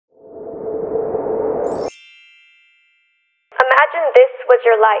Imagine this was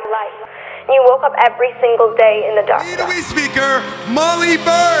your life. And you woke up every single day in the dark. Lead speaker, Molly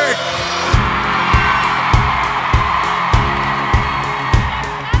Burke.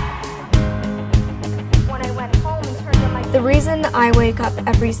 The reason I wake up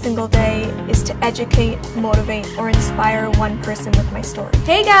every single day is to educate, motivate, or inspire one person with my story.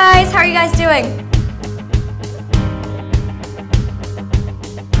 Hey guys, how are you guys doing?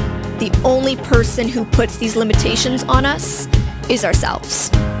 The only person who puts these limitations on us is ourselves.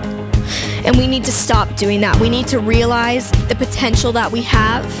 And we need to stop doing that. We need to realize the potential that we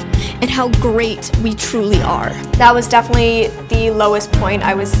have and how great we truly are. That was definitely the lowest point.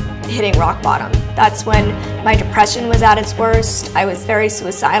 I was hitting rock bottom. That's when my depression was at its worst. I was very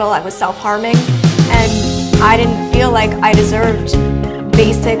suicidal, I was self-harming, and I didn't feel like I deserved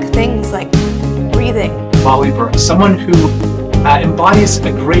basic things like breathing. Molly Burke, someone who embodies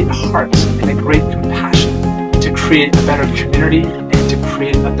a great heart and a great compassion to create a better community and to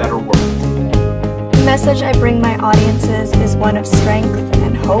create a better world. The message I bring my audiences is one of strength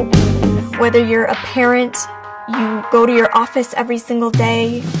and hope. Whether you're a parent, you go to your office every single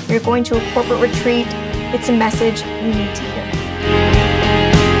day, you're going to a corporate retreat, it's a message you need to hear.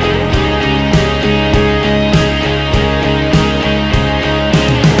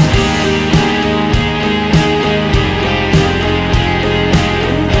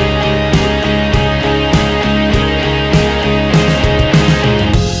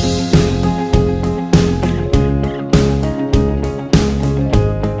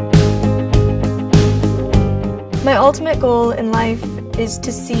 My ultimate goal in life is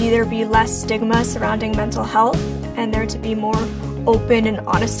to see there be less stigma surrounding mental health and there to be more open and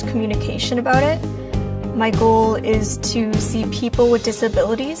honest communication about it. My goal is to see people with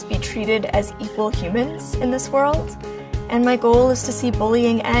disabilities be treated as equal humans in this world. And my goal is to see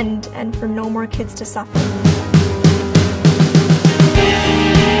bullying end and for no more kids to suffer.